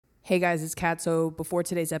Hey guys, it's Kat. So before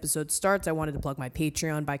today's episode starts, I wanted to plug my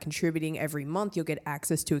Patreon. By contributing every month, you'll get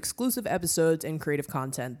access to exclusive episodes and creative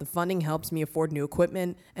content. The funding helps me afford new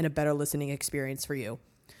equipment and a better listening experience for you.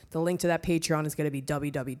 The link to that Patreon is going to be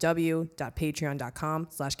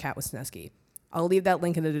www.patreon.com/katwisniewski. I'll leave that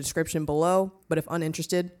link in the description below, but if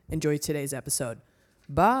uninterested, enjoy today's episode.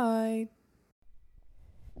 Bye.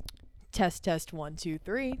 Test 1 2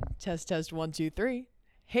 3. Test 1 2 3.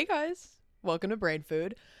 Hey guys, welcome to Brain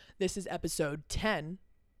Food. This is episode 10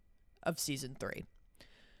 of season 3.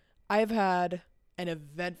 I have had an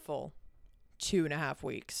eventful 2.5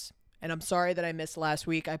 weeks, and I'm sorry that I missed last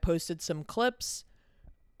week. I posted some clips.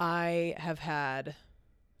 I have had,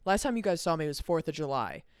 last time you guys saw me was 4th of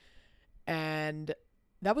July, and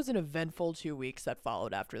that was an eventful 2 weeks that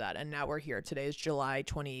followed after that. And now we're here. Today is July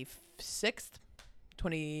 26th.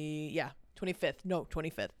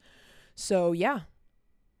 25th. So yeah,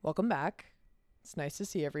 welcome back. It's nice to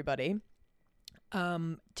see everybody.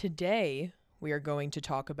 Today we are going to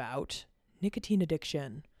talk about nicotine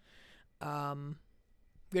addiction. I'm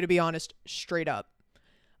going to be honest, straight up.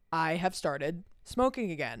 I have started smoking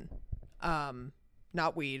again.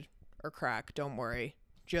 Not weed or crack, don't worry.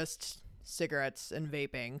 Just cigarettes and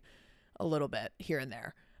vaping a little bit here and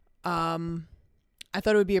there. I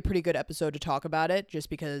thought it would be a pretty good episode to talk about it just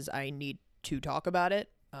because I need to talk about it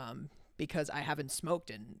because I haven't smoked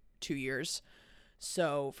in 2 years.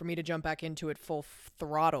 So for me to jump back into it full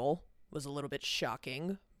throttle was a little bit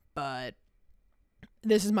shocking, but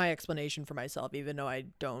this is my explanation for myself, even though I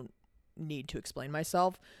don't need to explain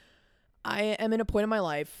myself. I am in a point in my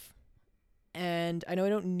life, and I know I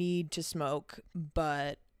don't need to smoke,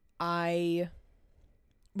 but I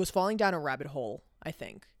was falling down a rabbit hole, I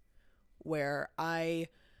think, where I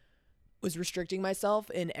was restricting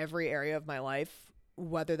myself in every area of my life,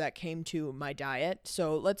 whether that came to my diet.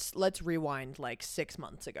 So let's rewind like 6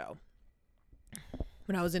 months ago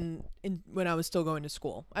when I was when I was still going to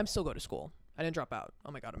school. I'm still going to school. I didn't drop out.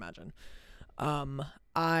 Oh my God, imagine.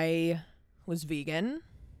 I was vegan.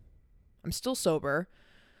 I'm still sober.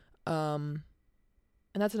 And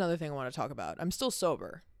that's another thing I want to talk about. I'm still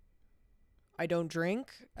sober. I don't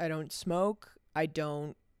drink. I don't smoke. I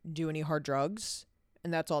don't do any hard drugs.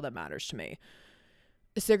 And that's all that matters to me.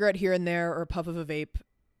 A cigarette here and there or a puff of a vape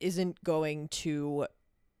isn't going to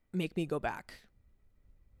make me go back.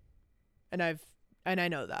 And I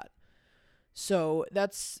know that. So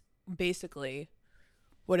that's basically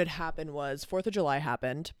what had happened. Was 4th of July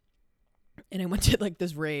happened, and I went to like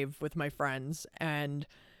this rave with my friends, and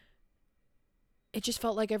it just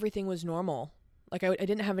felt like everything was normal. Like I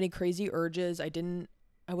didn't have any crazy urges. I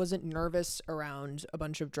wasn't nervous around a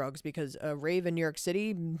bunch of drugs because a rave in New York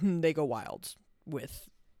City, they go wild with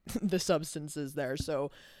the substances there. So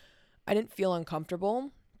I didn't feel uncomfortable.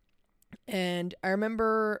 And I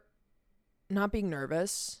remember not being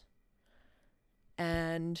nervous,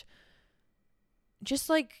 and just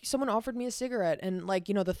like someone offered me a cigarette, and like,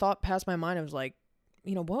 you know, the thought passed my mind. I was like,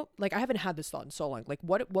 you know what? Like I haven't had this thought in so long. Like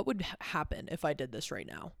what would happen if I did this right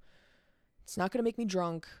now? It's not going to make me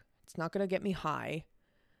drunk. It's not going to get me high.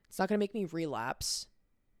 It's not going to make me relapse.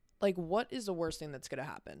 Like, what is the worst thing that's going to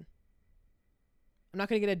happen? I'm not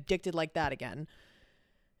going to get addicted like that again.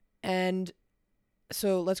 And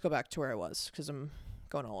so let's go back to where I was, because I'm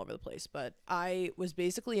going all over the place. But I was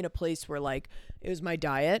basically in a place where, like, it was my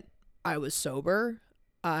diet. I was sober.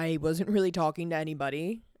 I wasn't really talking to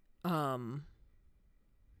anybody. I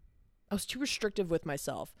was too restrictive with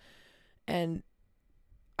myself. And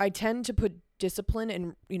I tend to put discipline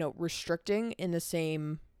and, you know, restricting in the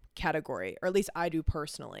same category, or at least I do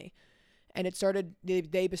personally. And it started,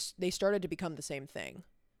 they started to become the same thing.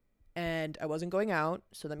 And I wasn't going out,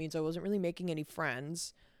 so that means I wasn't really making any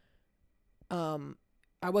friends. I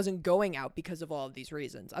wasn't going out because of all of these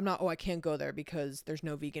reasons. I'm not, I can't go there because there's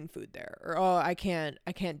no vegan food there. Or, I can't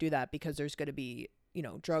do that because there's going to be, you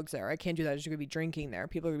know, drugs there. I can't do that. There's going to be drinking there.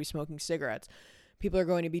 People are going to be smoking cigarettes. People are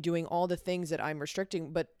going to be doing all the things that I'm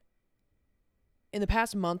restricting. But in the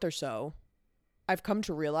past month or so, I've come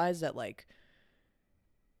to realize that, like,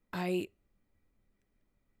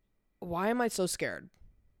 why am I so scared?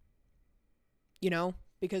 You know,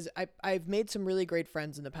 because I've made some really great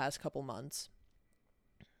friends in the past couple months.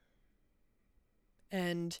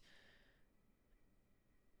 And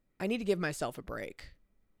I need to give myself a break,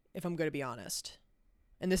 if I'm going to be honest.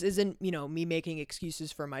 And this isn't, you know, me making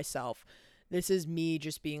excuses for myself. This is me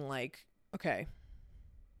just being like, okay,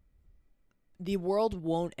 the world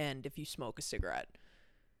won't end if you smoke a cigarette.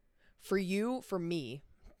 For me,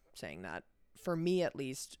 saying that, for me at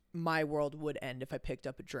least, my world would end if I picked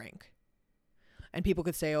up a drink. And people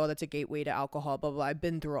could say, oh, that's a gateway to alcohol, blah, blah, blah. I've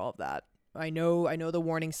been through all of that. I know the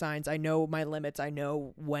warning signs. I know my limits. I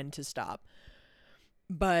know when to stop.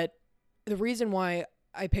 But the reason why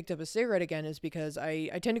I picked up a cigarette again is because I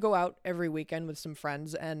tend to go out every weekend with some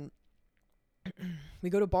friends, and we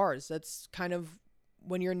go to bars. That's kind of,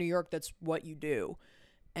 when you're in New York, that's what you do.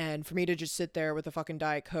 And for me to just sit there with a fucking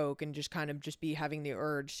Diet Coke and just kind of just be having the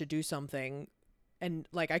urge to do something, and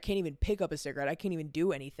like I can't even pick up a cigarette. I can't even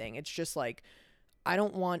do anything. It's just like, I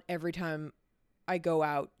don't want every time I go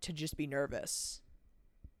out to just be nervous,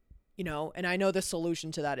 you know? And I know the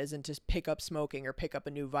solution to that isn't to pick up smoking or pick up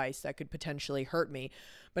a new vice that could potentially hurt me.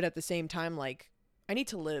 But at the same time, like, I need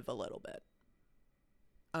to live a little bit.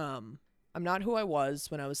 I'm not who I was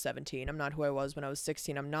when I was 17. I'm not who I was when I was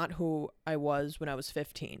 16. I'm not who I was when I was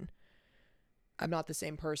 15. I'm not the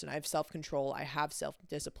same person. I have self-control. I have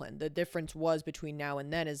self-discipline. The difference was between now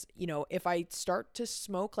and then is, you know, if I start to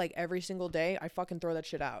smoke like every single day, I fucking throw that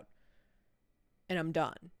shit out. And I'm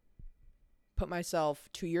done. Put myself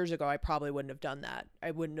 2 years ago, I probably wouldn't have done that.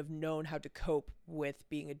 I wouldn't have known how to cope with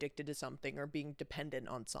being addicted to something or being dependent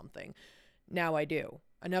on something. Now I do.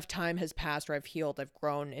 Enough time has passed where I've healed. I've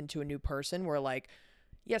grown into a new person where, like,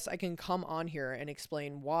 yes, I can come on here and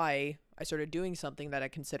explain why I started doing something that I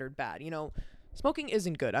considered bad. You know, smoking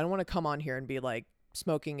isn't good. I don't want to come on here and be like,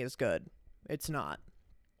 smoking is good. It's not.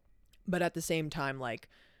 But at the same time, like,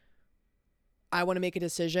 I want to make a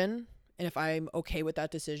decision. And if I'm okay with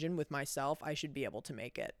that decision with myself, I should be able to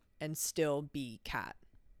make it and still be Kat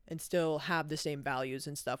and still have the same values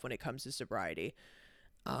and stuff when it comes to sobriety.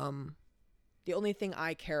 The only thing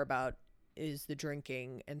I care about is the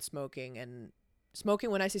drinking and smoking. And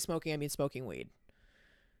smoking, when I say smoking, I mean smoking weed.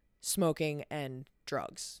 Smoking and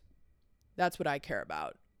drugs. That's what I care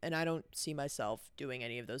about. And I don't see myself doing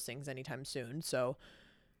any of those things anytime soon. So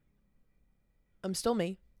I'm still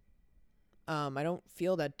me. I don't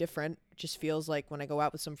feel that different. It just feels like when I go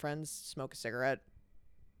out with some friends, smoke a cigarette,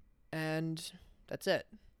 and that's it.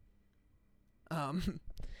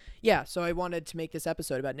 Yeah, so I wanted to make this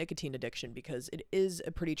episode about nicotine addiction because it is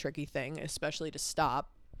a pretty tricky thing, especially to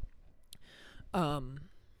stop.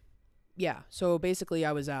 Yeah, so basically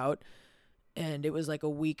I was out, and it was like a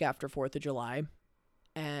week after 4th of July,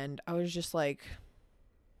 and I was just like,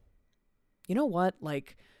 you know what?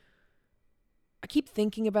 Like, I keep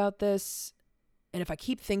thinking about this, and if I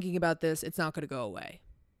keep thinking about this, it's not going to go away.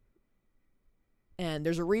 And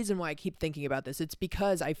there's a reason why I keep thinking about this. It's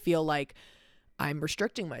because I feel like I'm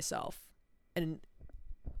restricting myself. And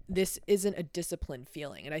this isn't a disciplined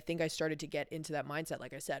feeling. And I think I started to get into that mindset,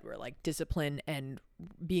 like I said, where like discipline and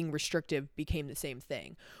being restrictive became the same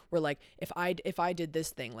thing. Where like, if I did this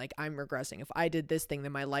thing, like I'm regressing. If I did this thing,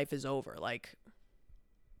 then my life is over. Like,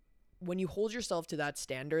 when you hold yourself to that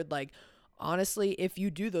standard, like, honestly, if you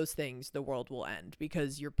do those things, the world will end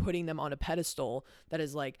because you're putting them on a pedestal that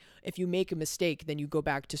is like, if you make a mistake, then you go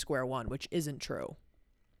back to square one, which isn't true.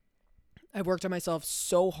 I've worked on myself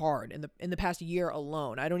so hard in the past year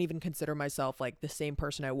alone. I don't even consider myself like the same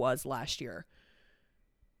person I was last year.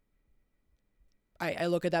 I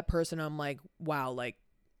look at that person and I'm like, wow, like,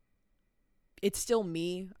 it's still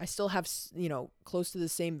me. I still have, you know, close to the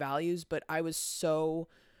same values, but I was so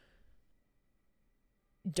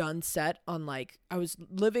done set on, like, I was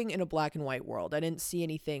living in a black and white world. I didn't see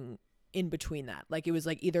anything in between that. Like, it was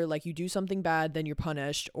like either like you do something bad, then you're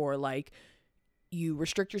punished, or like you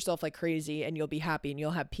restrict yourself like crazy and you'll be happy and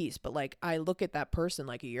you'll have peace. But like, I look at that person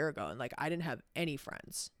like a year ago and like I didn't have any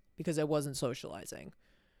friends because I wasn't socializing,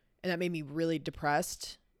 and that made me really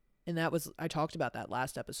depressed. And that was, I talked about that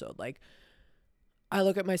last episode. Like, I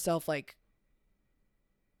look at myself like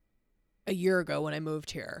a year ago when I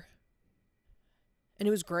moved here, and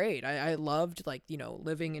it was great. I loved, like, you know,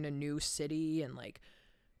 living in a new city and like,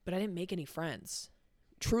 but I didn't make any friends.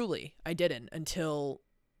 Truly, I didn't until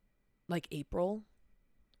like April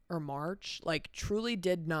or March. Like, truly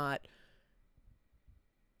did not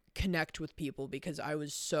connect with people because I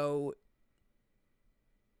was so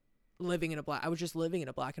I was just living in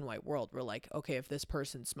a black and white world where like, okay, if this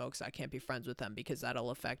person smokes, I can't be friends with them because that'll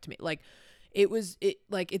affect me. Like,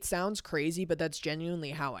 it sounds crazy, but that's genuinely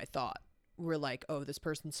how I thought. We're like, oh, this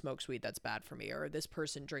person smokes weed, that's bad for me, or this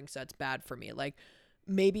person drinks, that's bad for me. Like,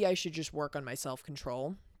 maybe I should just work on my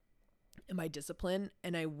self-control and my discipline,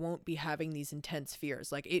 and I won't be having these intense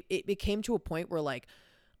fears. Like, it came to a point where like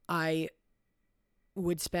I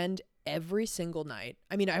would spend every single night.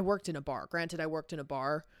 I mean, I worked in a bar. Granted, I worked in a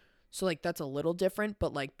bar, so like that's a little different,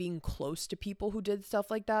 but like being close to people who did stuff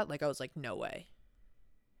like that, like I was like, no way.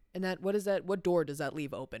 And what door does that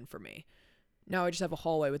leave open for me? Now I just have a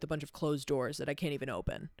hallway with a bunch of closed doors that I can't even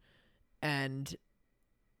open. And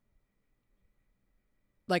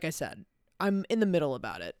like I said, I'm in the middle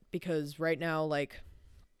about it, because right now, like,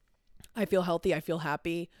 I feel healthy, I feel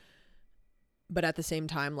happy, but at the same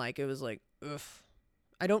time, like, it was like, ugh,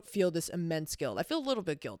 I don't feel this immense guilt. I feel a little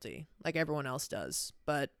bit guilty, like everyone else does,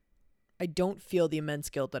 but I don't feel the immense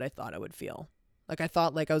guilt that I thought I would feel. Like, I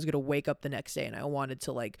thought, like, I was going to wake up the next day and I wanted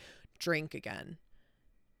to, like, drink again,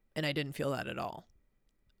 and I didn't feel that at all.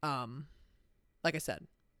 Like I said,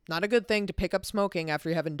 not a good thing to pick up smoking after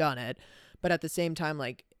you haven't done it, but at the same time,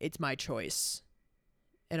 like, it's my choice,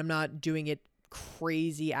 and I'm not doing it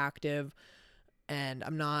crazy active, and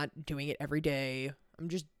I'm not doing it every day. I'm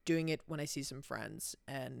just doing it when I see some friends,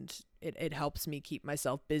 and it helps me keep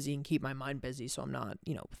myself busy and keep my mind busy, so I'm not,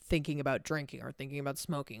 thinking about drinking or thinking about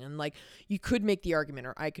smoking. And, like, you could make the argument,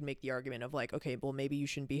 or I could make the argument of, like, okay, well, maybe you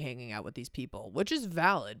shouldn't be hanging out with these people, which is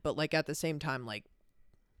valid, but, like, at the same time, like,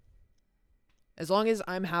 as long as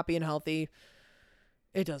I'm happy and healthy,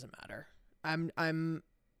 it doesn't matter. I'm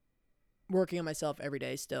working on myself every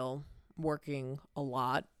day still, working a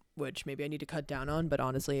lot, which maybe I need to cut down on, but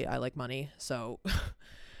honestly, I like money, so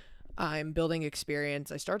I'm building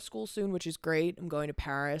experience. I start school soon, which is great. I'm going to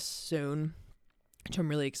Paris soon, which I'm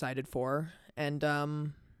really excited for, and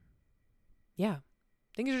yeah,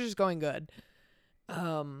 things are just going good.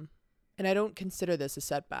 And I don't consider this a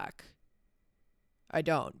setback. I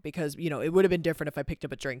don't, because, it would have been different if I picked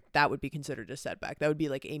up a drink. That would be considered a setback. That would be,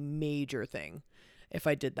 like, a major thing if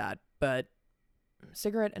I did that. But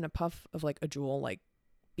cigarette and a puff of, like, a Juul, like,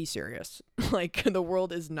 be serious. Like, the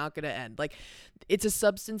world is not going to end. Like, it's a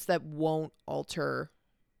substance that won't alter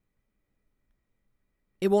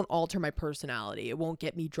my personality. It won't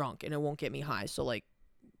get me drunk, and it won't get me high. So, like,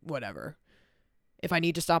 whatever. If I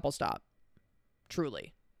need to stop, I'll stop.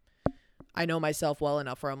 Truly. I know myself well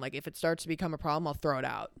enough where I'm like, if it starts to become a problem, I'll throw it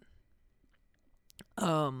out.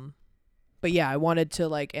 But yeah, I wanted to,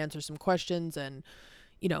 like, answer some questions and,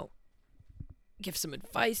 give some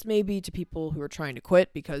advice maybe to people who are trying to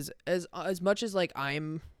quit, because as much as, like,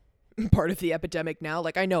 I'm part of the epidemic now,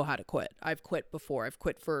 like, I know how to quit. I've quit before. I've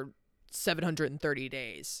quit for 730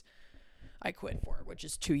 days. I quit for, which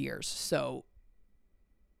is 2 years. So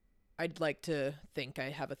I'd like to think I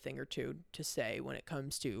have a thing or two to say when it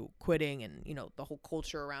comes to quitting and, the whole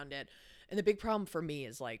culture around it. And the big problem for me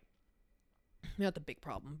is, like, not the big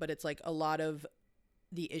problem, but it's, like, a lot of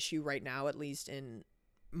the issue right now, at least in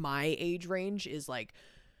my age range, is, like,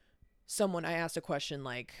 I asked a question,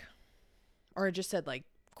 like, or I just said, like,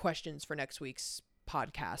 questions for next week's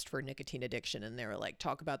podcast for nicotine addiction. And they were like,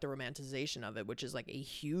 talk about the romanticization of it, which is, like, a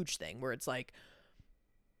huge thing where it's like,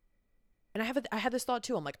 and I had this thought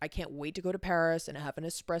too. I'm like, I can't wait to go to Paris and have an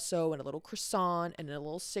espresso and a little croissant and a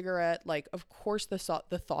little cigarette. Like, of course, the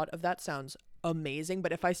thought of that sounds amazing.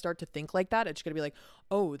 But if I start to think like that, it's gonna be like,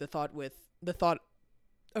 oh, the thought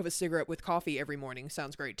of a cigarette with coffee every morning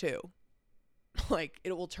sounds great too. Like,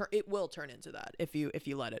 it will turn into that if you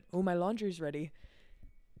let it. Oh, my laundry's ready.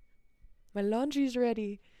 My laundry's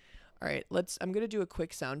ready. All right, I'm gonna do a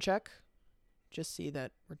quick sound check. Just see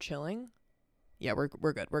that we're chilling. Yeah, we're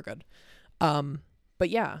good. We're good. But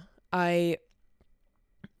yeah,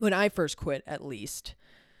 when I first quit, at least,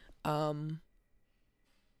 from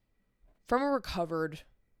a recovered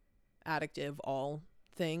addictive, all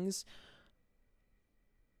things,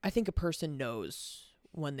 I think a person knows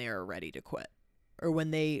when they're ready to quit, or when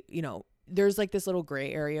they, there's, like, this little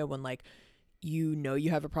gray area when, like, you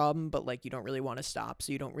have a problem, but, like, you don't really want to stop.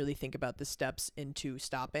 So you don't really think about the steps into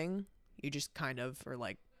stopping. You just kind of are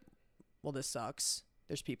like, well, this sucks.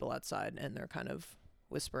 There's people outside and they're kind of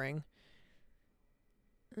whispering.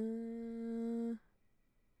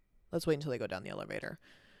 Let's wait until they go down the elevator.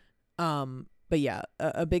 But yeah,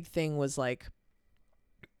 a big thing was, like,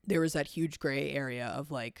 there was that huge gray area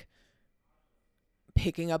of, like,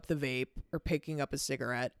 picking up the vape or picking up a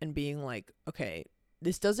cigarette and being like, okay,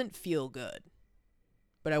 this doesn't feel good,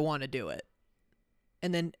 but I want to do it.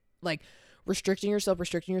 And then, like, restricting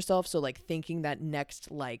yourself. So, like, thinking that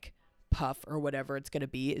next, like, puff or whatever it's going to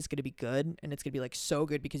be is going to be good, and it's going to be, like, so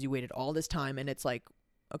good because you waited all this time, and it's like,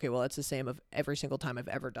 okay, well, that's the same of every single time I've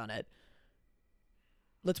ever done it.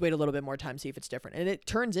 Let's wait a little bit more time, see if it's different. And it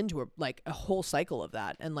turns into a whole cycle of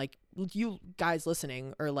that. And, like, you guys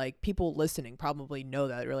listening, or, like, people listening probably know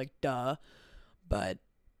that. You're like, duh. But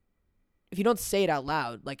if you don't say it out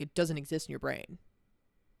loud, like, it doesn't exist in your brain.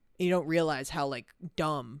 And you don't realize how, like,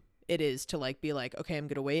 dumb it is to, like, be like, okay, I'm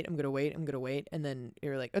gonna wait, and then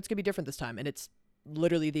you're like, oh, it's gonna be different this time, and it's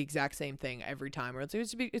literally the exact same thing every time, where it's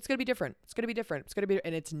gonna be different,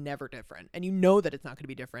 and it's never different, and you know that it's not gonna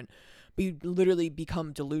be different, but you literally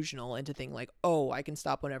become delusional into thinking, like, oh, I can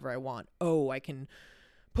stop whenever I want, oh, I can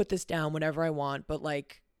put this down whenever I want. But,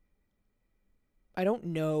 like, I don't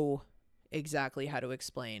know exactly how to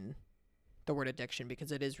explain the word addiction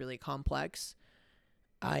because it is really complex.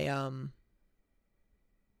 It's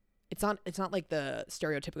not like the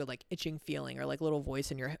stereotypical like itching feeling or like little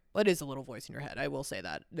voice in your head. Well, it is a little voice in your head. I will say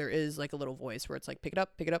that. There is like a little voice where it's like, pick it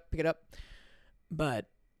up, pick it up, pick it up. But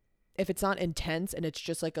if it's not intense and it's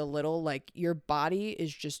just like a little, like your body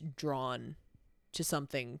is just drawn to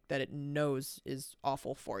something that it knows is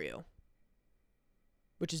awful for you,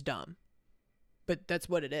 which is dumb. But that's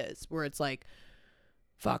what it is, where it's like,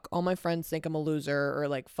 fuck, all my friends think I'm a loser, or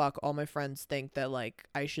like, fuck, all my friends think that like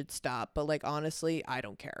I should stop. But like, honestly, I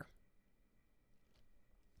don't care.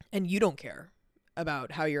 And you don't care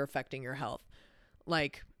about how you're affecting your health.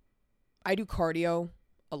 Like, I do cardio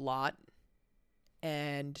a lot,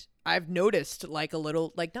 and I've noticed like a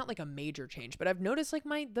little, like not like a major change, but I've noticed like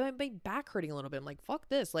my back hurting a little bit. I'm like, fuck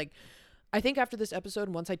this. Like, I think after this episode,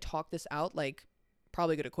 once I talk this out, like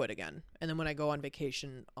probably gonna quit again. And then when I go on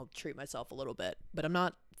vacation, I'll treat myself a little bit. But I'm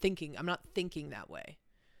not thinking that way.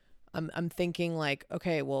 I'm thinking like,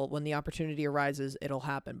 okay, well, when the opportunity arises, it'll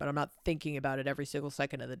happen. But I'm not thinking about it every single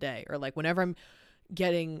second of the day. Or like whenever I'm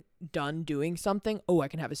getting done doing something, oh, I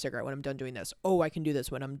can have a cigarette when I'm done doing this. Oh, I can do this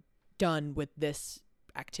when I'm done with this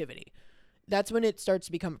activity. That's when it starts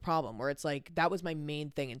to become a problem, where it's like, that was my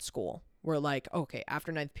main thing in school. Where like, okay,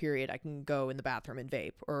 after ninth period, I can go in the bathroom and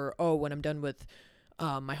vape. Or, oh, when I'm done with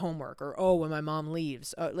my homework. Or, oh, when my mom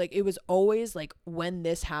leaves. Like, it was always like, when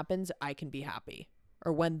this happens, I can be happy.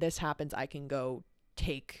 Or when this happens, I can go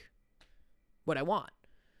take what I want.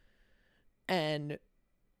 And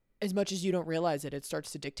as much as you don't realize it, it starts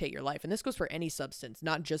to dictate your life. And this goes for any substance,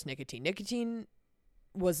 not just nicotine. Nicotine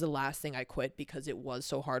was the last thing I quit because it was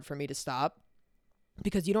so hard for me to stop.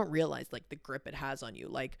 Because you don't realize like the grip it has on you.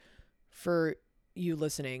 Like, for you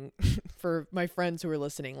listening, for my friends who are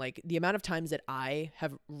listening, like the amount of times that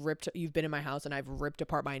you've been in my house and I've ripped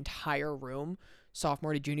apart my entire room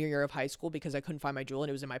sophomore to junior year of high school because I couldn't find my jewel and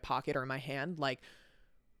it was in my pocket or in my hand, like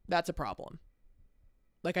that's a problem.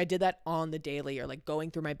 Like I did that on the daily, or like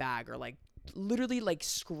going through my bag, or like literally like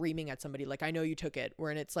screaming at somebody like, I know you took it.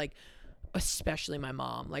 Where, and it's like, especially my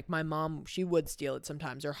mom, like my mom, she would steal it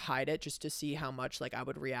sometimes or hide it just to see how much like I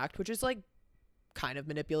would react, which is like kind of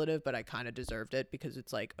manipulative, but I kind of deserved it, because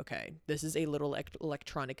it's like, okay, this is a little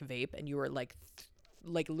electronic vape and you were like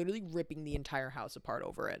literally ripping the entire house apart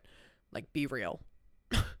over it. Like, be real.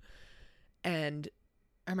 And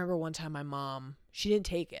I remember one time my mom, she didn't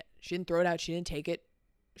take it. She didn't throw it out. She didn't take it.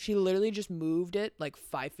 She literally just moved it like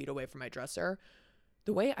 5 feet away from my dresser.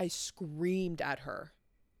 The way I screamed at her,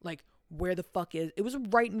 like, where the fuck is, it was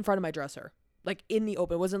right in front of my dresser, like in the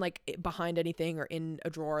open. It wasn't like behind anything or in a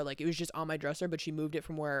drawer. Like, it was just on my dresser, but she moved it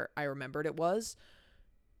from where I remembered it was.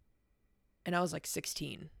 And I was like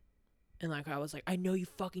 16. And like, I was like, I know you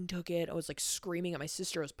fucking took it. I was like screaming at my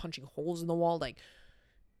sister. I was punching holes in the wall. Like,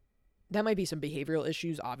 that might be some behavioral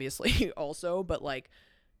issues, obviously, also. But like,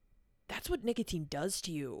 that's what nicotine does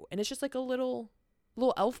to you. And it's just like a little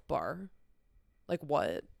elf bar. Like,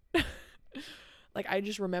 what? Like, I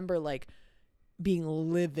just remember like being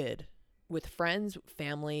livid with friends,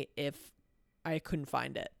 family, if I couldn't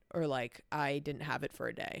find it, or like I didn't have it for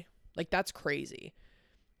a day. Like, that's crazy.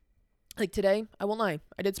 Like today, I won't lie,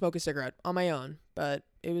 I did smoke a cigarette on my own, but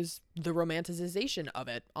it was the romanticization of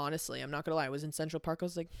it, honestly. I'm not gonna lie. I was in Central Park. I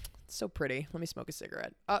was like, it's so pretty. Let me smoke a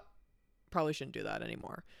cigarette. Probably shouldn't do that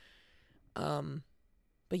anymore.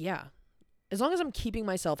 But yeah, as long as I'm keeping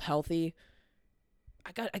myself healthy,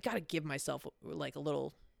 I gotta give myself like a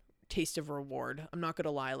little taste of reward. I'm not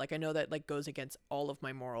gonna lie. Like, I know that like goes against all of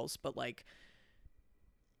my morals, but like,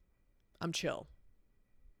 I'm chill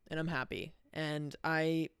and I'm happy, and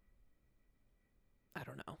I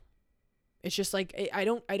don't know. It's just like, I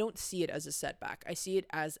don't see it as a setback. I see it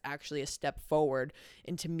as actually a step forward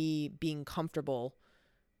into me being comfortable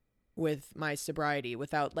with my sobriety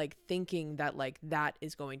without like thinking that like that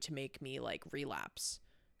is going to make me like relapse.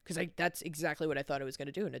 Because that's exactly what I thought it was going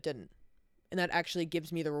to do, and it didn't. And that actually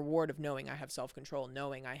gives me the reward of knowing I have self-control,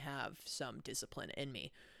 knowing I have some discipline in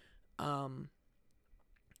me.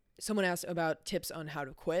 Someone asked about tips on how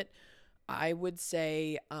to quit. I would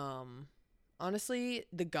say, honestly,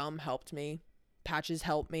 the gum helped me. Patches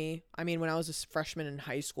helped me. I mean, when I was a freshman in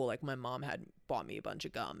high school, like my mom had bought me a bunch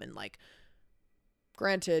of gum, and like,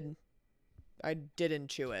 granted, I didn't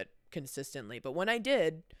chew it consistently, but when I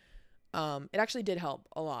did, it actually did help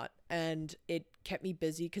a lot, and it kept me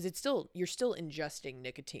busy, because you're still ingesting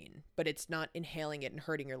nicotine, but it's not inhaling it and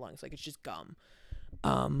hurting your lungs. Like, it's just gum.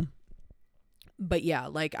 But yeah,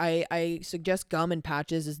 like I suggest gum and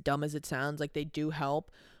patches, as dumb as it sounds. Like, they do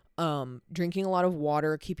help. Drinking a lot of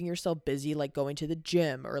water, keeping yourself busy, like going to the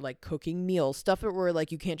gym or like cooking meals, stuff where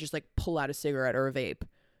like you can't just like pull out a cigarette or a vape.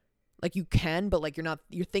 Like you can, but like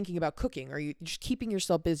you're thinking about cooking, or you're just keeping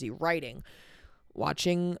yourself busy, writing,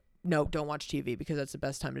 watching. No, don't watch TV, because that's the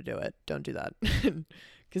best time to do it. Don't do that.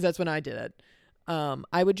 Because that's when I did it.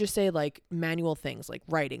 I would just say like manual things like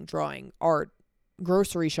writing, drawing, art,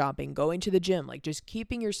 grocery shopping, going to the gym, like just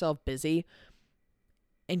keeping yourself busy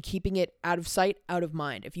and keeping it out of sight, out of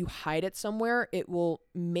mind. If you hide it somewhere, it will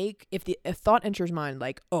make, if a thought enters mind,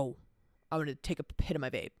 like, oh, I'm going to take a hit of my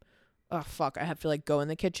vape. Oh, fuck, I have to like go in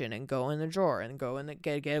the kitchen and go in the drawer and go in the,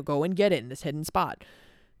 go and get it in this hidden spot.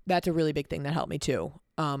 That's a really big thing that helped me too.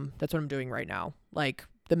 That's what I'm doing right now. Like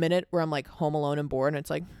the minute where I'm like home alone and bored and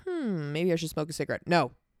it's like, maybe I should smoke a cigarette.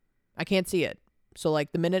 No, I can't see it. So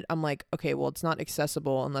like the minute I'm like, okay, well, it's not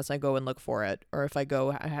accessible unless I go and look for it. Or if I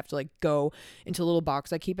go, I have to like go into a little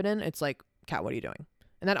box I keep it in. It's like, Kat, what are you doing?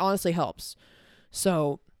 And that honestly helps.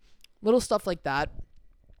 So little stuff like that.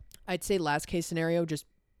 I'd say last case scenario, just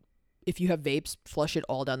if you have vapes, flush it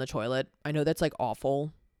all down the toilet. I know that's like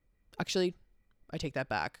awful. Actually, I take that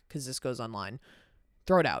back because this goes online.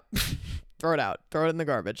 Throw it out. Throw it out. Throw it in the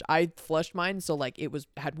garbage. I flushed mine, so like it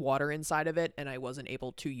had water inside of it and I wasn't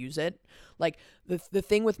able to use it. Like the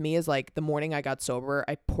thing with me is like the morning I got sober,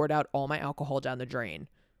 I poured out all my alcohol down the drain.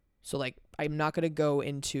 So like I'm not going to go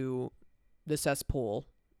into the cesspool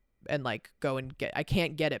and like go and I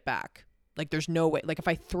can't get it back. Like there's no way, like if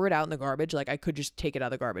I threw it out in the garbage, like I could just take it out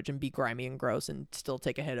of the garbage and be grimy and gross and still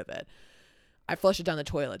take a hit of it. I flushed it down the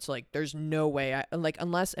toilet. So like there's no way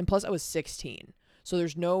and plus I was 16. So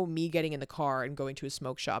there's no me getting in the car and going to a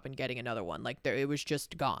smoke shop and getting another one. Like it was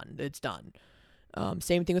just gone. It's done.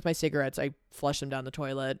 Same thing with my cigarettes. I flushed them down the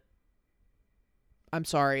toilet. I'm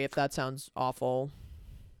sorry if that sounds awful.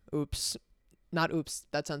 Oops. Not oops.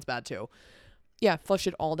 That sounds bad too. Yeah, flushed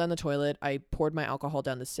it all down the toilet. I poured my alcohol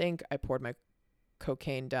down the sink. I poured my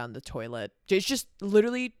cocaine down the toilet. It's just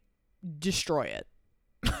literally destroy it.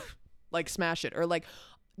 Like smash it. Or like,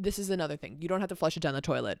 this is another thing. You don't have to flush it down the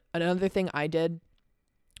toilet. Another thing I did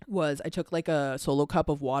was I took like a solo cup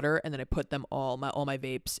of water and then I put them all my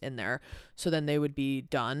vapes in there. So then they would be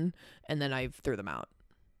done and then I threw them out.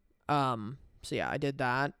 So yeah, I did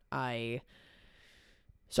that. I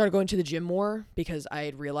started going to the gym more because I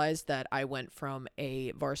had realized that I went from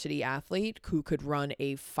a varsity athlete who could run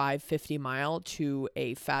a 5:50 mile to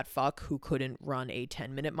a fat fuck who couldn't run a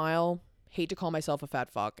 10-minute mile. Hate to call myself a fat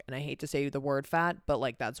fuck and I hate to say the word fat, but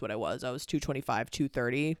like that's what I was. I was 225,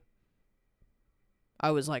 230. I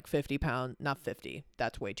was like 50 pounds, not 50.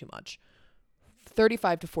 That's way too much.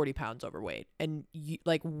 35 to 40 pounds overweight. And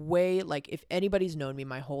if anybody's known me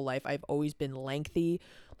my whole life, I've always been lengthy.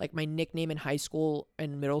 Like my nickname in high school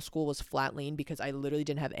and middle school was flat lean because I literally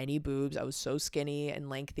didn't have any boobs. I was so skinny and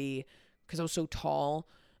lengthy because I was so tall.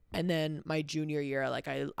 And then my junior year, like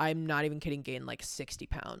I'm not even kidding, gained like 60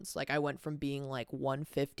 pounds. Like I went from being like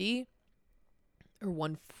 150 or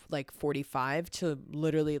 145 to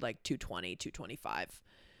literally like 220, 225.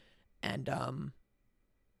 And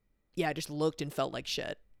yeah, I just looked and felt like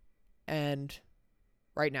shit. And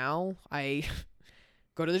right now I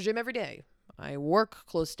go to the gym every day. I work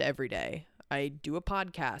close to every day. I do a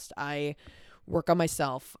podcast. I work on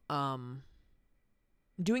myself,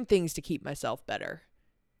 doing things to keep myself better.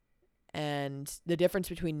 And the difference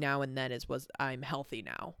between now and then was I'm healthy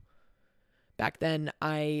now. Back then,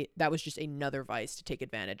 that was just another vice to take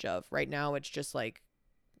advantage of. Right now, it's just like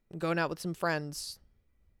going out with some friends,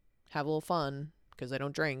 have a little fun because I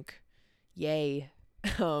don't drink. Yay.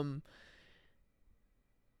 It's an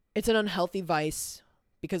unhealthy vice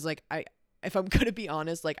because like if I'm going to be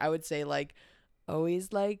honest, like I would say like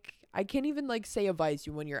always like I can't even like say a vice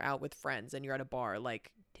when you're out with friends and you're at a bar.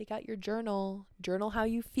 Like take out your journal how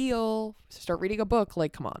you feel, start reading a book.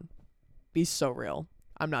 Like, come on, be so real.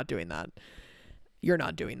 I'm not doing that. You're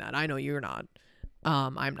not doing that. I know you're not.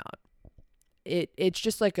 I'm not. It's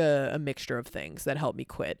just like a mixture of things that help me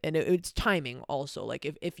quit. And it's timing also. Like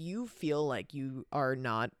if you feel like you are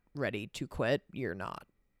not ready to quit, you're not.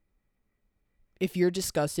 If you're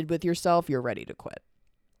disgusted with yourself, you're ready to quit.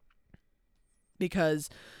 Because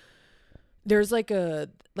there's like I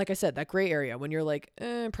said, that gray area when you're like,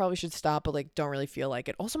 probably should stop, but like don't really feel like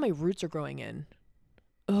it. Also, my roots are growing in.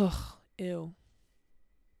 Ugh, ew.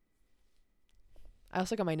 I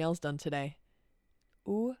also got my nails done today.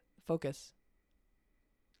 Ooh, focus.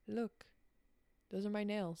 Look, those are my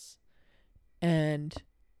nails. And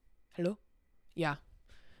hello? Yeah.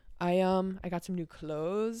 I got some new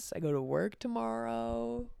clothes. I go to work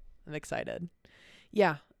tomorrow. I'm excited.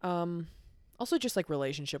 Yeah. Also just like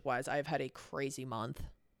relationship wise, I've had a crazy month.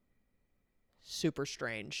 super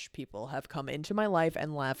strange people have come into my life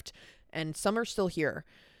and left, and some are still here.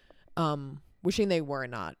 Wishing they were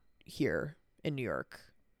not here in New York,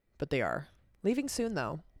 but they are. Leaving soon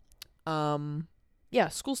though. Yeah,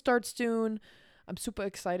 school starts soon. I'm super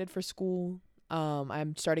excited for school.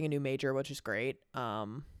 I'm starting a new major, which is great.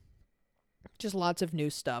 Just lots of new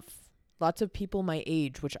stuff. Lots of people my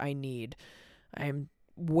age, which I need. I'm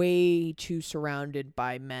way too surrounded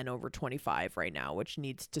by men over 25 right now, which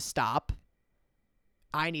needs to stop.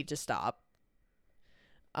 I need to stop.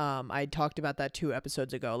 I talked about that 2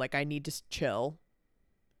 episodes ago. Like, I need to chill.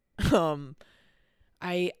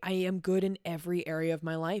 I am good in every area of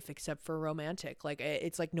my life except for romantic. Like,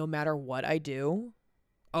 it's like no matter what I do,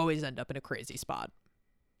 always end up in a crazy spot.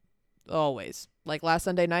 Always. Like last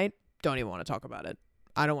Sunday night, don't even want to talk about it.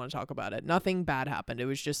 I don't want to talk about it. Nothing bad happened. It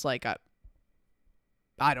was just like,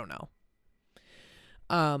 I don't know.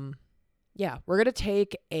 Yeah, we're going to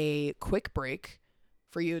take a quick break.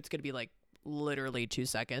 For you, it's going to be like literally 2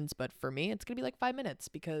 seconds. But for me, it's going to be like 5 minutes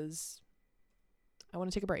because I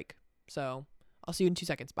want to take a break. So I'll see you in 2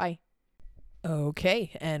 seconds. Bye.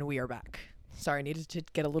 Okay, and we are back. Sorry, I needed to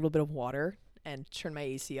get a little bit of water and turn my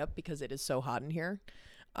AC up because it is so hot in here.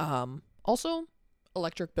 Also,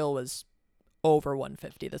 electric bill was over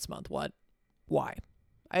 $150 this month. What? Why?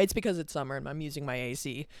 It's because it's summer and I'm using my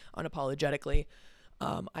AC unapologetically.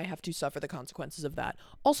 I have to suffer the consequences of that.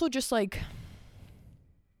 Also, just like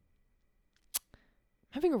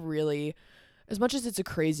having a really, as much as it's a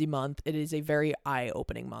crazy month, it is a very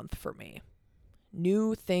eye-opening month for me.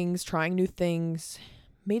 New things, trying new things,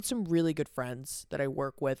 made some really good friends that I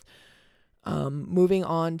work with. Moving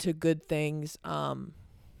on to good things.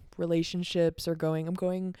 Relationships are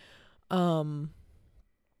going, no,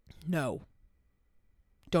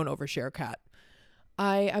 don't overshare, Kat.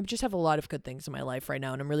 I just have a lot of good things in my life right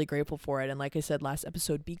now, and I'm really grateful for it. And like I said last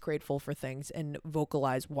episode, be grateful for things and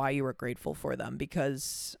vocalize why you are grateful for them,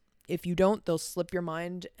 because if you don't, they'll slip your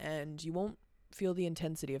mind and you won't feel the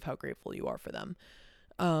intensity of how grateful you are for them.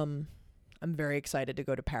 I'm very excited to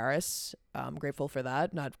go to Paris. I'm grateful for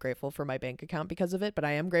that. Not grateful for my bank account because of it, but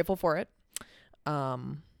I am grateful for it.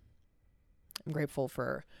 I'm grateful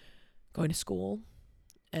for going to school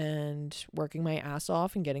and working my ass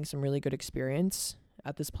off and getting some really good experience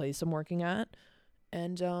at this place I'm working at.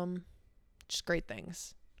 And just great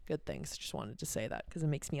things. Good things. Just wanted to say that because it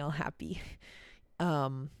makes me all happy.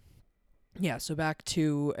 Yeah, so back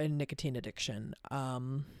to a nicotine addiction.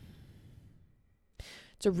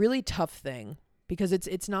 It's a really tough thing because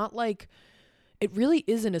it's not like, it really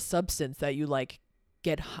isn't a substance that you like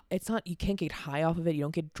it's not, you can't get high off of it. You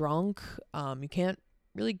don't get drunk. You can't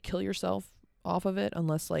really kill yourself off of it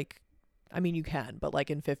unless like, I mean, you can, but like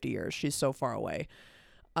in 50 years, she's so far away.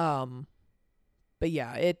 But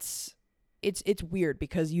yeah, it's weird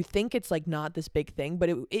because you think it's like not this big thing, but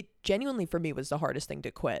it genuinely for me was the hardest thing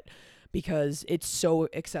to quit because it's so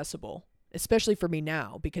accessible, especially for me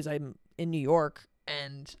now because I'm in New York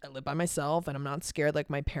and I live by myself and I'm not scared like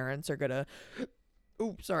my parents are gonna,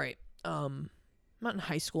 I'm not in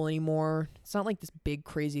high school anymore. It's not like this big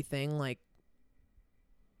crazy thing. Like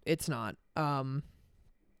it's not.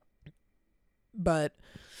 But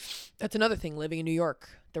that's another thing, living in New York,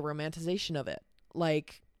 the romanticization of it.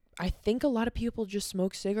 Like, I think a lot of people just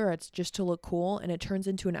smoke cigarettes just to look cool, and it turns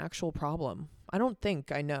into an actual problem. I know.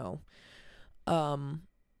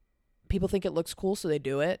 People think it looks cool, so they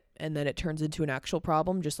do it, and then it turns into an actual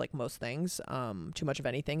problem, just like most things. Too much of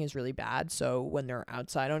anything is really bad, so when they're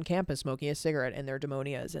outside on campus smoking a cigarette in their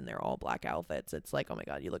demonias and they're all black outfits, it's like, oh my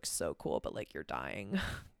God, you look so cool, but like you're dying.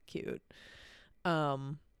 Cute.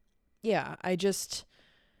 Yeah,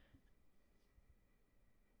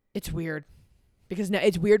 it's weird because now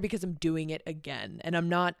it's weird because I'm doing it again and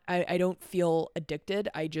I don't feel addicted.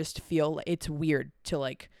 I just feel it's weird to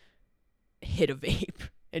like hit a vape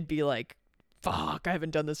and be like, fuck, I haven't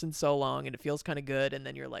done this in so long and it feels kind of good. And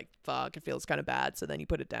then you're like, fuck, it feels kind of bad. So then you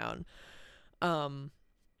put it down. All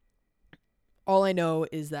I know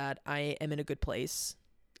is that I am in a good place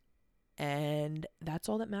and that's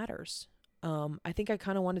all that matters. I think I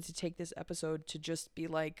kind of wanted to take this episode to just be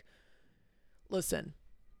like, listen,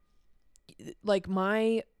 like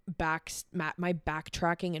my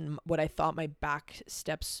backtracking and what I thought my back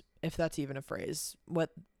steps, if that's even a phrase, what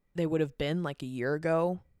they would have been like a year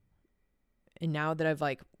ago. And now that I've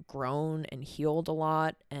like grown and healed a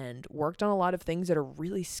lot and worked on a lot of things that are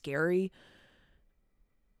really scary,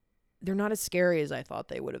 they're not as scary as I thought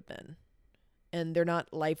they would have been. And they're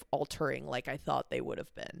not life altering like I thought they would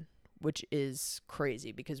have been, which is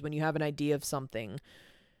crazy because when you have an idea of something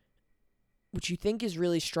which you think is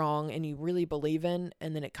really strong and you really believe in,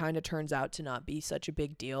 and then it kind of turns out to not be such a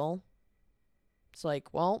big deal, It's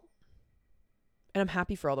like, well, and I'm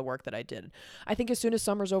happy for all the work that I did. I think as soon as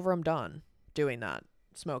summer's over, I'm done doing that,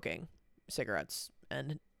 smoking cigarettes,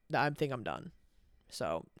 and I think I'm done.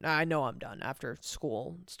 So I know I'm done after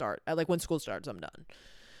school start. Like when school starts, I'm done.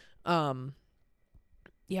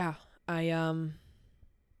 Yeah, I don't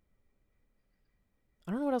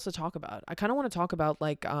know what else to talk about. I kind of want to talk about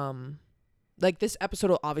like this episode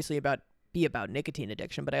will obviously be about nicotine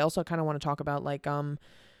addiction, but I also kind of want to talk about like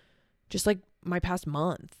just like my past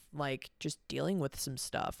month, like just dealing with some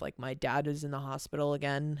stuff. Like my dad is in the hospital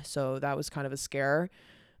again, so that was kind of a scare.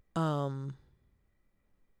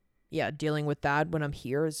 Yeah, dealing with that when I'm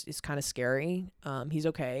here is kind of scary. He's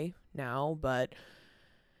okay now, but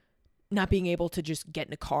not being able to just get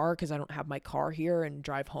in a car because I don't have my car here and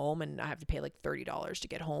drive home, and I have to pay like $30 to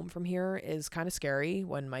get home from here is kind of scary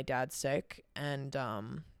when my dad's sick. And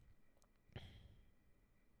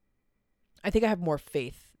I think I have more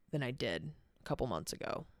faith than I did a couple months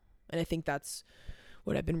ago. And I think that's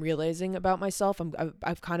what I've been realizing about myself.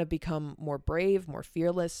 I've kind of become more brave, more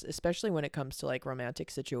fearless, especially when it comes to like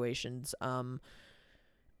romantic situations. I'm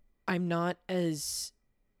not as,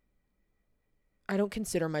 I don't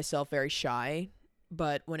consider myself very shy,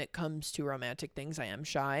 but when it comes to romantic things, I am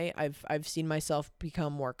shy. I've seen myself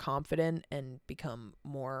become more confident and become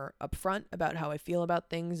more upfront about how I feel about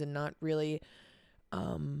things and not really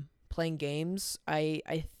playing games.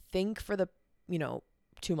 I think for the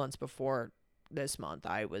 2 months before this month,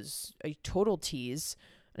 I was a total tease.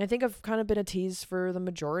 And I think I've kind of been a tease for the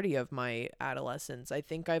majority of my adolescence. I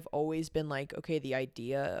think I've always been like, okay, the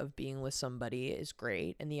idea of being with somebody is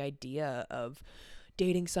great. And the idea of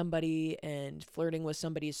dating somebody and flirting with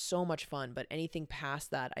somebody is so much fun. But anything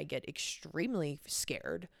past that, I get extremely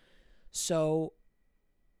scared. So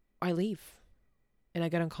I leave and I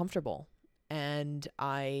get uncomfortable. And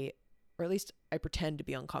or at least I pretend to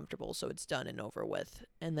be uncomfortable so it's done and over with.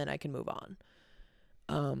 And then I can move on.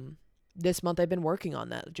 This month I've been working on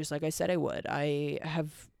that, just like I said I would. I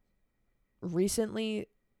have recently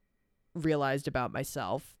realized about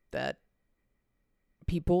myself that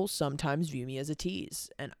people sometimes view me as a tease,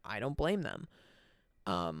 and I don't blame them.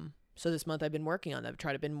 So this month I've been working on that.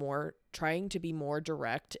 I've trying to be more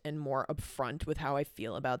direct and more upfront with how I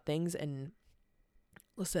feel about things. And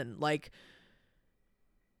listen, like,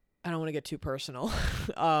 I don't want to get too personal.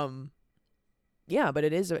 Yeah, but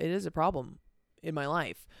it is a problem in my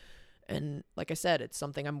life. And like I said, it's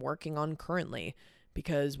something I'm working on currently,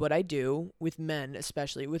 because what I do with men,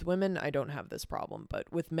 especially with women, I don't have this problem,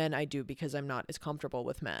 but with men I do, because I'm not as comfortable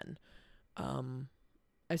with men.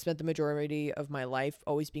 I spent the majority of my life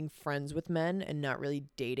always being friends with men and not really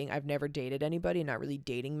dating. I've never dated anybody, not really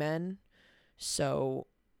dating men. So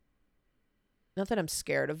not that I'm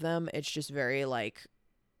scared of them, it's just very like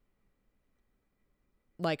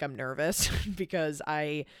I'm nervous because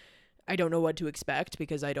I don't know what to expect,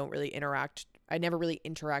 because I don't really interact. I never really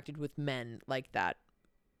interacted with men like that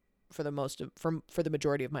for the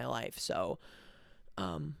majority of my life. So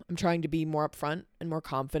I'm trying to be more upfront and more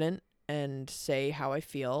confident and say how I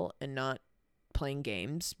feel and not playing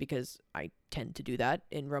games, because I tend to do that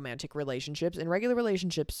in romantic relationships. In regular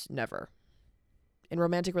relationships, never. In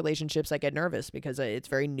romantic relationships, I get nervous because it's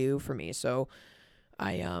very new for me. So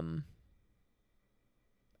I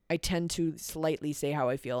tend to slightly say how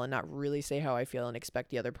I feel and not really say how I feel and expect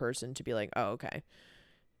the other person to be like, oh, okay.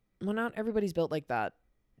 Well, not everybody's built like that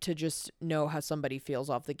to just know how somebody feels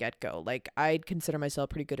off the get-go. Like, I'd consider myself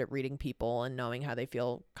pretty good at reading people and knowing how they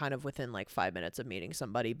feel kind of within like 5 minutes of meeting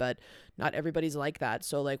somebody, but not everybody's like that.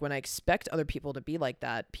 So like when I expect other people to be like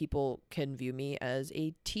that, people can view me as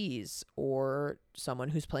a tease or someone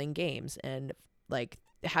who's playing games. And like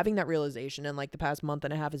having that realization in like the past month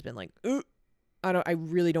and a half has been like, ooh, I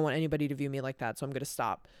really don't want anybody to view me like that, so I'm going to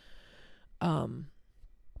stop.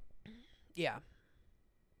 Yeah.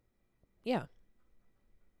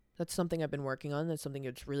 That's something I've been working on. That's something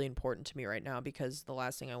that's really important to me right now, because the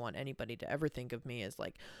last thing I want anybody to ever think of me is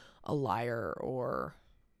like a liar or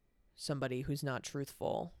somebody who's not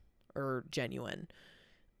truthful or genuine.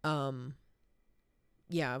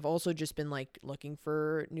 Yeah, I've also just been like looking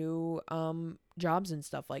for new jobs and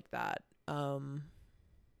stuff like that.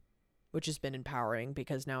 Which has been empowering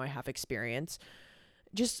because now I have experience.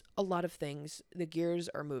 Just a lot of things. The gears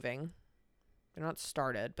are moving. They're not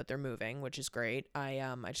started, but they're moving, which is great. I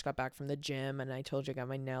just got back from the gym, and I told you I got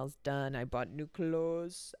my nails done. I bought new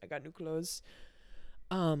clothes. I got new clothes.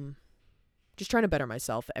 Just trying to better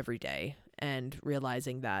myself every day and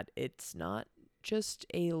realizing that it's not just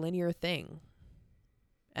a linear thing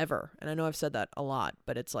ever. And I know I've said that a lot,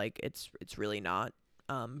 but it's like it's really not.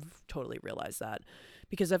 Totally realized that,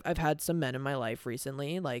 because I've had some men in my life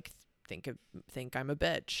recently, like think I'm a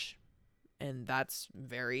bitch. And that's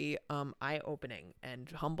very eye-opening and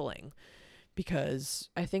humbling, because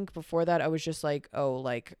I think before that I was just like, oh,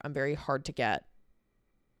 like I'm very hard to get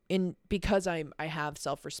in, because I have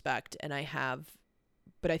self-respect and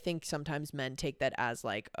but I think sometimes men take that as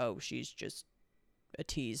like, oh, she's just a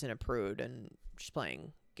tease and a prude and she's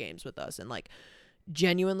playing games with us. And like,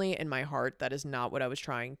 genuinely in my heart, that is not what I was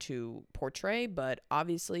trying to portray, but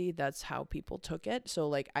obviously that's how people took it. So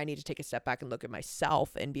like, I need to take a step back and look at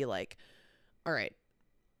myself and be like, all right,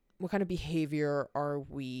 what kind of behavior are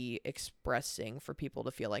we expressing for people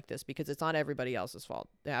to feel like this? Because it's not everybody else's fault.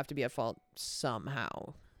 They have to be at fault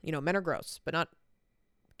somehow. Men are gross, but not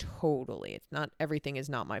totally. It's not, everything is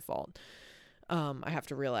not my fault. I have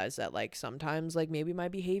to realize that like sometimes like maybe my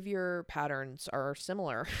behavior patterns are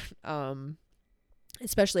similar.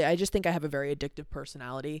 Especially, I just think I have a very addictive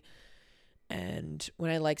personality. And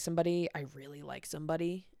when I like somebody, I really like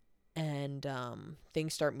somebody. And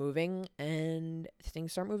things start moving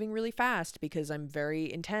really fast because I'm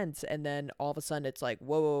very intense. And then all of a sudden it's like,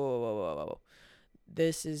 whoa, whoa, whoa, whoa, whoa, whoa.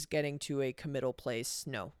 This is getting to a committal place.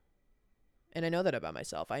 No. And I know that about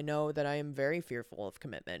myself. I know that I am very fearful of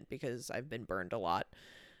commitment because I've been burned a lot.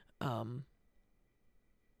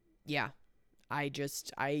 Yeah.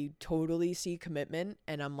 I totally see commitment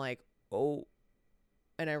and I'm like, oh,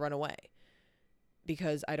 and I run away.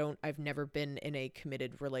 Because I've never been in a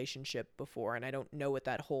committed relationship before and I don't know what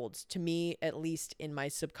that holds. To me, at least in my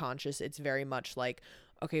subconscious, it's very much like,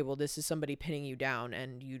 okay, well, this is somebody pinning you down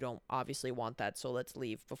and you don't obviously want that. So let's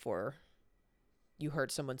leave before you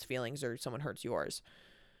hurt someone's feelings or someone hurts yours.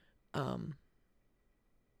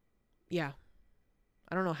 Yeah.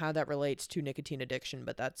 I don't know how that relates to nicotine addiction,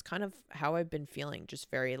 but that's kind of how I've been feeling.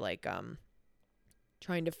 Just very like,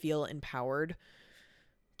 trying to feel empowered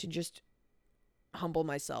to just humble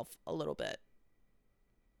myself a little bit,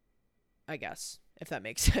 I guess, if that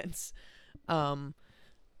makes sense.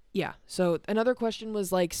 Yeah. So another question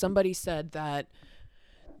was like, somebody said that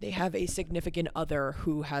they have a significant other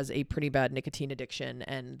who has a pretty bad nicotine addiction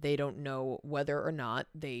and they don't know whether or not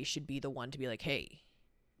they should be the one to be like, hey,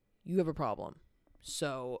 you have a problem.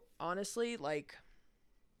 So honestly, like,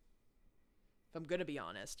 if I'm going to be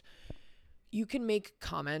honest, you can make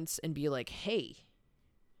comments and be like, hey,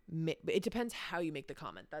 it depends how you make the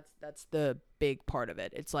comment. That's the big part of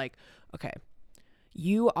it. It's like, okay,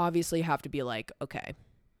 you obviously have to be like, okay,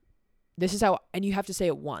 this is how, and you have to say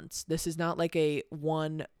it once. This is not like a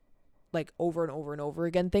one, like over and over and over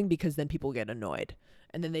again thing, because then people get annoyed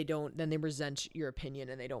and then they resent your opinion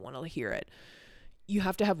and they don't want to hear it. You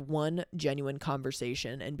have to have one genuine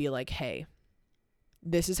conversation and be like, hey,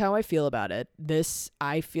 this is how I feel about it.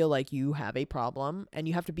 I feel like you have a problem, and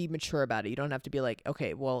you have to be mature about it. You don't have to be like,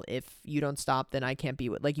 okay, well, if you don't stop, then I can't be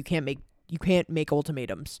with, like, you can't make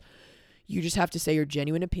ultimatums. You just have to say your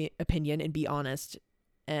genuine opinion and be honest.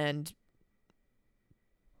 And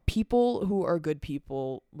people who are good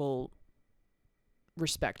people will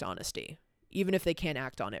respect honesty, even if they can't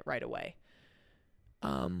act on it right away.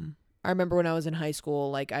 I remember when I was in high school,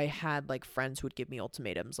 like, I had, like, friends who would give me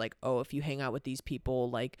ultimatums, like, oh, if you hang out with these people,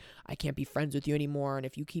 like, I can't be friends with you anymore, and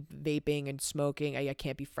if you keep vaping and smoking, I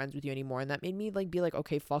can't be friends with you anymore, and that made me, like, be like,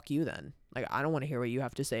 okay, fuck you then. Like, I don't want to hear what you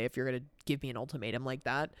have to say if you're gonna give me an ultimatum like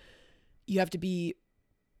that. You have to be,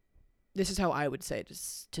 this is how I would say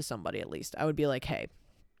to somebody, at least. I would be like, hey,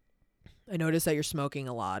 I noticed that you're smoking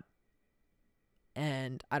a lot,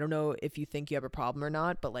 and I don't know if you think you have a problem or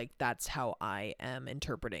not, but, like, that's how I am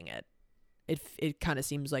interpreting it. It kind of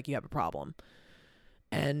seems like you have a problem.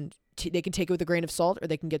 And they can take it with a grain of salt or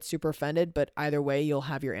they can get super offended, but either way, you'll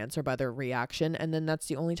have your answer by their reaction, and then that's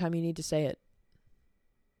the only time you need to say it.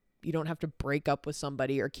 You don't have to break up with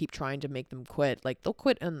somebody or keep trying to make them quit. Like, they'll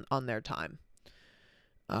quit on their time.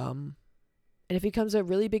 And if it becomes a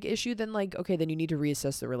really big issue, then, like, okay, then you need to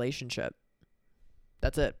reassess the relationship.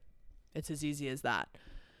 That's it. It's as easy as that.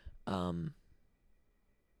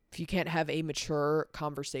 If you can't have a mature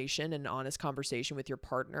conversation, an honest conversation with your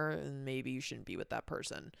partner, then maybe you shouldn't be with that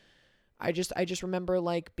person. I just remember,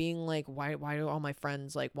 like, being like, why do all my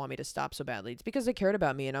friends, like, want me to stop so badly? It's because they cared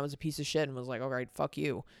about me and I was a piece of shit and was like, all right, fuck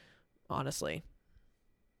you. Honestly.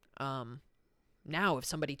 Now if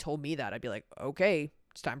somebody told me that, I'd be like, okay,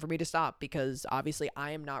 it's time for me to stop, because obviously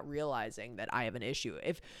I am not realizing that I have an issue.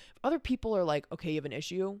 If other people are like, okay, you have an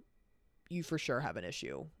issue, you for sure have an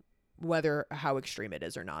issue. Whether how extreme it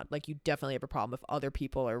is or not. Like, you definitely have a problem if other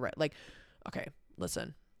people are right. Like, okay,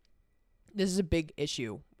 listen, this is a big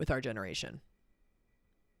issue with our generation.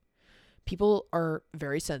 People are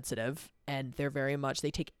very sensitive and they're very much, they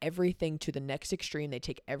take everything to the next extreme. They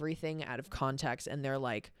take everything out of context and they're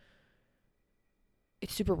like,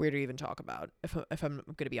 it's super weird to even talk about, if I'm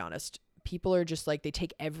going to be honest. People are just like, they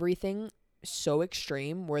take everything so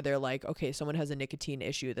extreme where they're like, okay, someone has a nicotine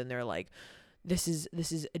issue, then they're like, this is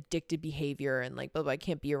addictive behavior and like blah blah, I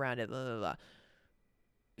can't be around it, blah blah blah.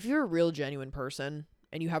 If you're a real genuine person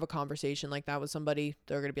and you have a conversation like that with somebody,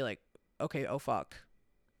 they're going to be like, okay, oh fuck,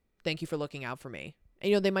 thank you for looking out for me. And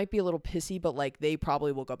you know, they might be a little pissy, but like they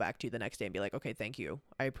probably will go back to you the next day and be like, okay, thank you,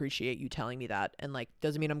 I appreciate you telling me that. And like,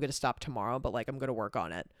 doesn't mean I'm going to stop tomorrow, but like I'm going to work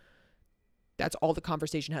on it. That's all the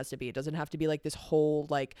conversation has to be. It doesn't have to be like this whole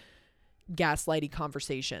like gaslighty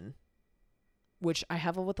conversation, which I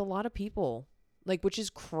have with a lot of people, like, which is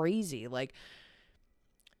crazy. Like,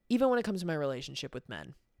 even when it comes to my relationship with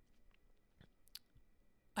men,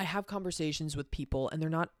 I have conversations with people and they're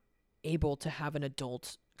not able to have an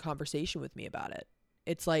adult conversation with me about it.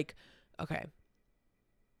 It's like, okay,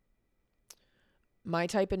 my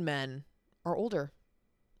type in men are older.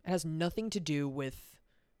 It has nothing to do with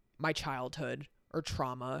my childhood or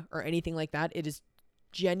trauma or anything like that. It is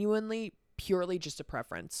genuinely, purely just a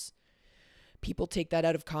preference. People take that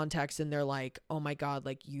out of context and they're like, oh my God,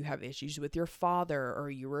 like you have issues with your father, or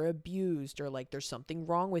you were abused, or like there's something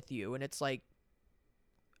wrong with you. And it's like,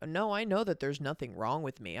 no, I know that there's nothing wrong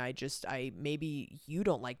with me. Maybe you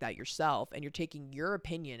don't like that yourself and you're taking your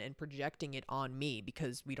opinion and projecting it on me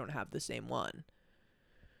because we don't have the same one.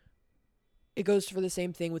 It goes for the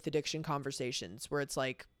same thing with addiction conversations where it's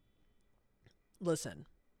like, listen,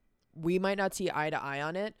 we might not see eye to eye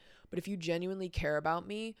on it, but if you genuinely care about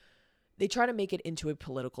me, they try to make it into a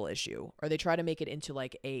political issue, or they try to make it into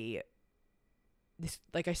like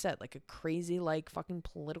like I said, like a crazy, like fucking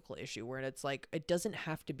political issue where it's like, it doesn't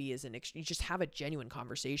have to be as you just have a genuine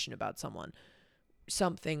conversation about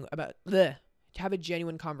have a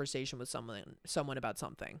genuine conversation with someone about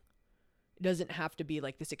something. It doesn't have to be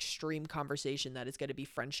like this extreme conversation that is going to be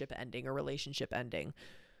friendship ending or relationship ending.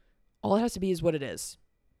 All it has to be is what it is.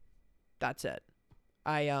 That's it.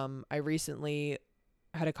 I recently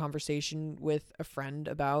had a conversation with a friend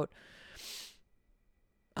about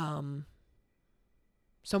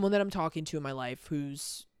someone that I'm talking to in my life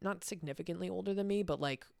who's not significantly older than me, but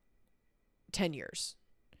like 10 years.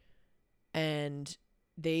 And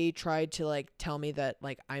they tried to like tell me that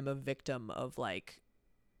like I'm a victim of like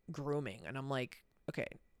grooming. And I'm like, okay,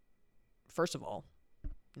 first of all,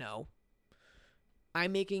 no.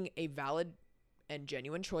 I'm making a valid and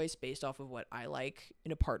genuine choice based off of what I like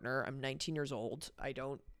in a partner. I'm 19 years old.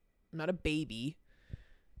 I'm not a baby.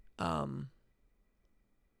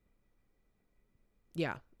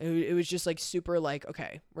 Yeah, it was just like super like,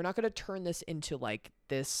 okay, we're not going to turn this into like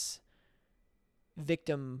this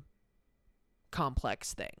victim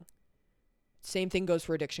complex thing. Same thing goes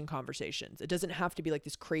for addiction conversations. It doesn't have to be like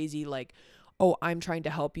this crazy, like, oh, I'm trying to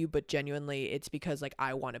help you, but genuinely it's because like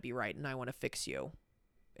I want to be right and I want to fix you.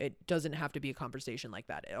 It doesn't have to be a conversation like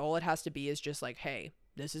that. All it has to be is just like, hey,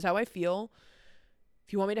 this is how I feel.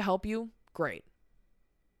 If you want me to help you, great.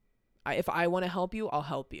 If I want to help you, I'll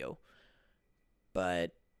help you.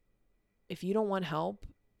 But if you don't want help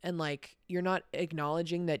and like you're not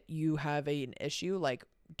acknowledging that you have an issue, like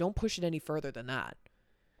don't push it any further than that.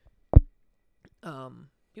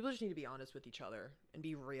 People just need to be honest with each other and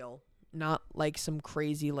be real. Not like some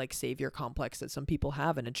crazy like savior complex that some people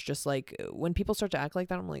have. And it's just like when people start to act like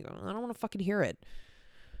that, I'm like, I don't want to fucking hear it.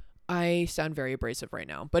 I sound very abrasive right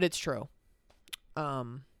now, but it's true.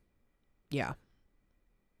 Yeah.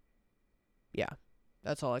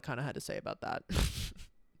 That's all I kind of had to say about that.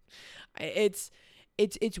 It's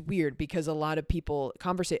weird because a lot of people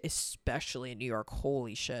conversate, especially in New York.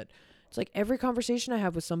 Holy shit. It's like every conversation I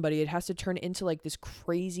have with somebody, it has to turn into like this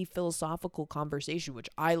crazy philosophical conversation, which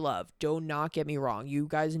I love. Do not get me wrong. You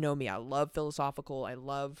guys know me. I love philosophical. I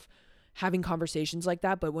love having conversations like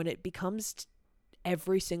that. But when it becomes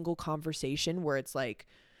every single conversation where it's like,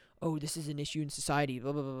 oh, this is an issue in society,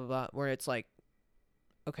 blah, blah, blah, blah, blah, where it's like,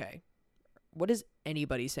 okay, what is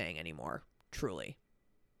anybody saying anymore? Truly.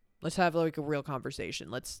 Let's have like a real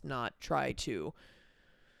conversation. Let's not try to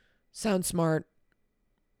sound smart.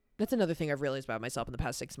 That's another thing I've realized about myself in the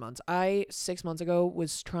past 6 months. 6 months ago,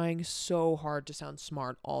 was trying so hard to sound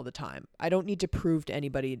smart all the time. I don't need to prove to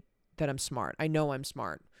anybody that I'm smart. I know I'm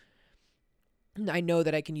smart. I know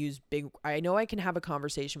that I know I can have a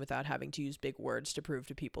conversation without having to use big words to prove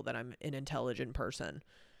to people that I'm an intelligent person.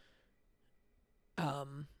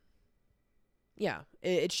 Yeah,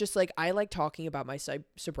 it's just like, I like talking about my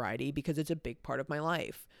sobriety because it's a big part of my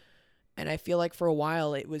life. And I feel like for a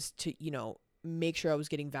while it was to, make sure I was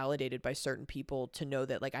getting validated by certain people to know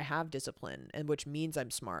that like I have discipline, and which means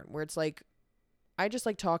I'm smart, where it's like, I just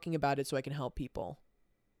like talking about it so I can help people.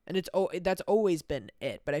 And that's always been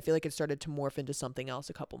it, but I feel like it started to morph into something else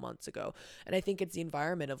a couple months ago. And I think it's the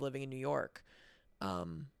environment of living in New York.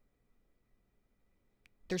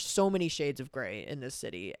 There's so many shades of gray in this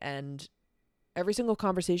city, and every single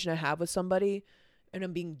conversation I have with somebody, and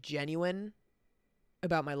I'm being genuine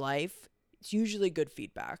about my life, it's usually good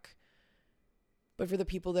feedback. But for the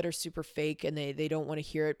people that are super fake and they don't want to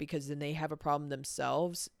hear it because then they have a problem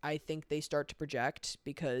themselves, I think they start to project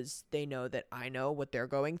because they know that I know what they're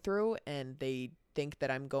going through, and they think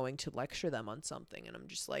that I'm going to lecture them on something. And I'm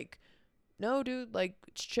just like, no, dude, like,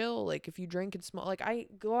 it's chill. Like, if you drink and smoke, like, I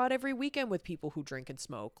go out every weekend with people who drink and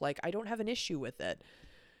smoke. Like, I don't have an issue with it.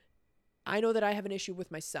 I know that I have an issue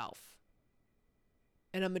with myself.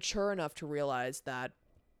 And I'm mature enough to realize that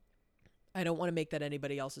I don't want to make that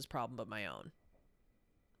anybody else's problem but my own.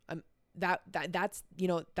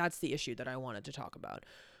 That's the issue that I wanted to talk about.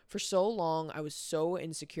 For so long, I was so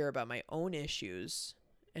insecure about my own issues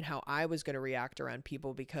and how I was going to react around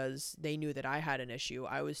people because they knew that I had an issue.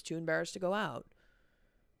 I was too embarrassed to go out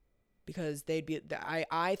because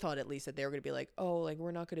I thought at least that they were going to be like, oh, like,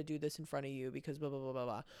 we're not going to do this in front of you because blah, blah, blah, blah,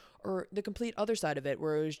 blah. Or the complete other side of it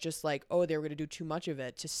where it was just like, oh, they were going to do too much of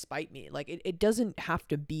it to spite me. Like, it doesn't have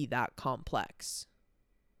to be that complex.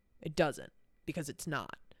 It doesn't, because it's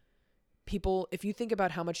not. People, if you think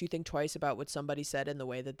about how much you think twice about what somebody said and the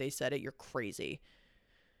way that they said it, you're crazy.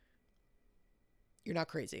 You're not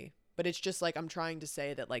crazy. But it's just like, I'm trying to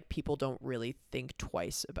say that, like, people don't really think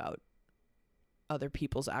twice about other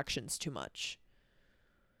people's actions too much.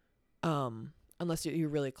 Unless you're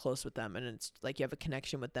really close with them and it's like you have a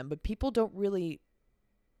connection with them. But people don't really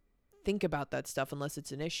think about that stuff unless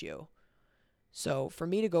it's an issue. So for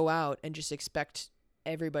me to go out and just expect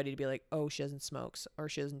everybody to be like, oh, she doesn't smoke or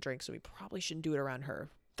she doesn't drink, so we probably shouldn't do it around her.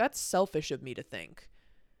 That's selfish of me to think.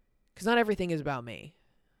 Because not everything is about me.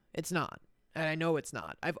 It's not. And I know it's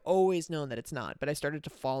not. I've always known that it's not. But I started to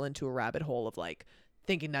fall into a rabbit hole of, like,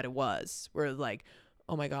 thinking that it was. Where, like,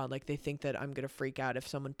 oh my God, like, they think that I'm going to freak out if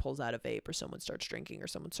someone pulls out a vape or someone starts drinking or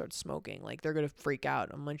someone starts smoking. Like, they're going to freak out.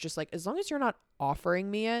 I'm like, just like, as long as you're not offering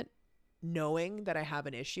me it, knowing that I have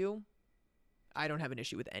an issue, I don't have an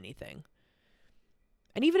issue with anything.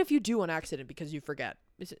 And even if you do on accident because you forget,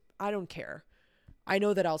 I don't care. I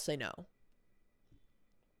know that I'll say no.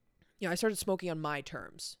 I started smoking on my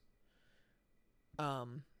terms. Yeah.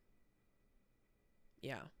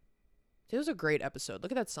 It was a great episode.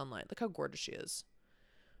 Look at that sunlight. Look how gorgeous she is.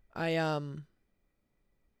 I had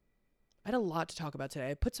a lot to talk about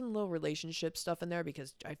today. I put some little relationship stuff in there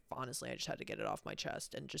because I just had to get it off my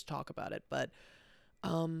chest and just talk about it. But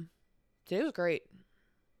today was great.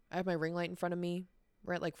 I have my ring light in front of me.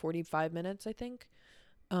 We're at like 45 minutes, I think.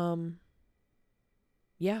 Yeah.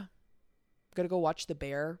 Gotta go watch The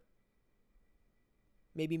Bear.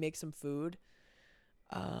 Maybe make some food.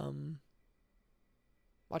 Watch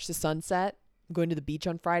the sunset. I'm going to the beach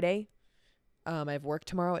on Friday. I have work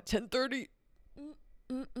tomorrow at 10:30.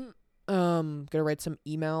 Gonna write some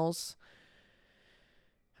emails.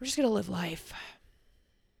 I'm just gonna live life.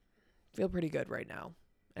 Feel pretty good right now.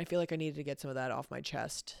 I feel like I needed to get some of that off my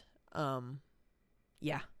chest.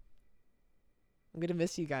 Yeah. I'm going to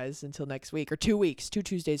miss you guys until next week or 2 weeks, 2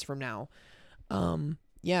 Tuesdays from now.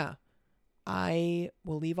 Yeah. I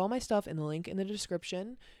will leave all my stuff in the link in the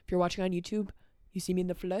description. If you're watching on YouTube, you see me in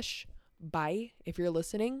the flesh. Bye. If you're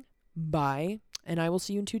listening, bye. And I will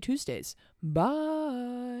see you in 2 Tuesdays. Bye.